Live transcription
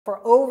For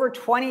over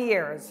 20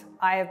 years,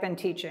 I have been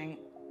teaching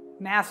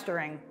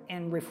mastering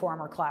in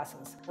reformer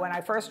classes. When I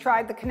first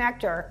tried the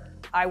Konnector,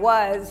 I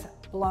was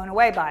blown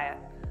away by it.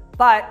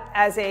 But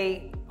as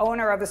a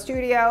owner of a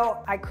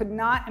studio, I could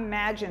not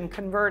imagine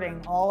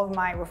converting all of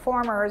my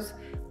reformers,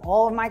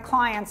 all of my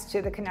clients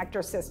to the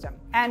Konnector system.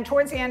 And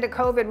towards the end of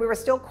COVID, we were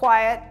still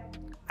quiet.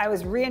 I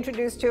was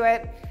reintroduced to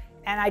it,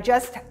 and I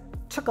just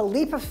took a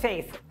leap of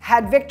faith.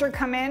 Had Victor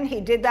come in,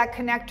 he did that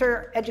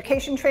Konnector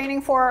education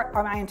training for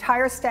my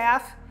entire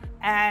staff,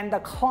 and the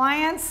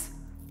clients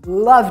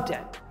loved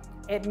it.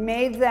 It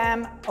made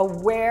them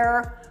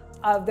aware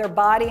of their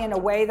body in a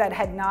way that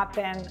had not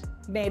been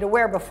made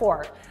aware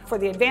before. For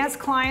the advanced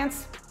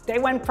clients, they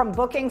went from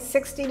booking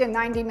 60 to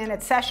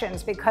 90-minute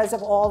sessions because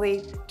of all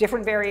the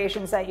different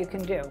variations that you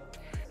can do.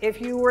 If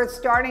you were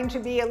starting to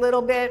be a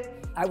little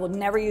bit, I will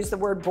never use the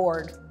word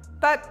bored,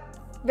 but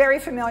very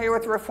familiar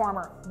with the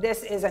reformer,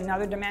 this is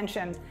another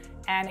dimension,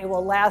 and it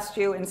will last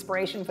you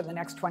inspiration for the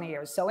next 20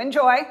 years. So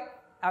enjoy.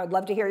 I would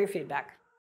love to hear your feedback.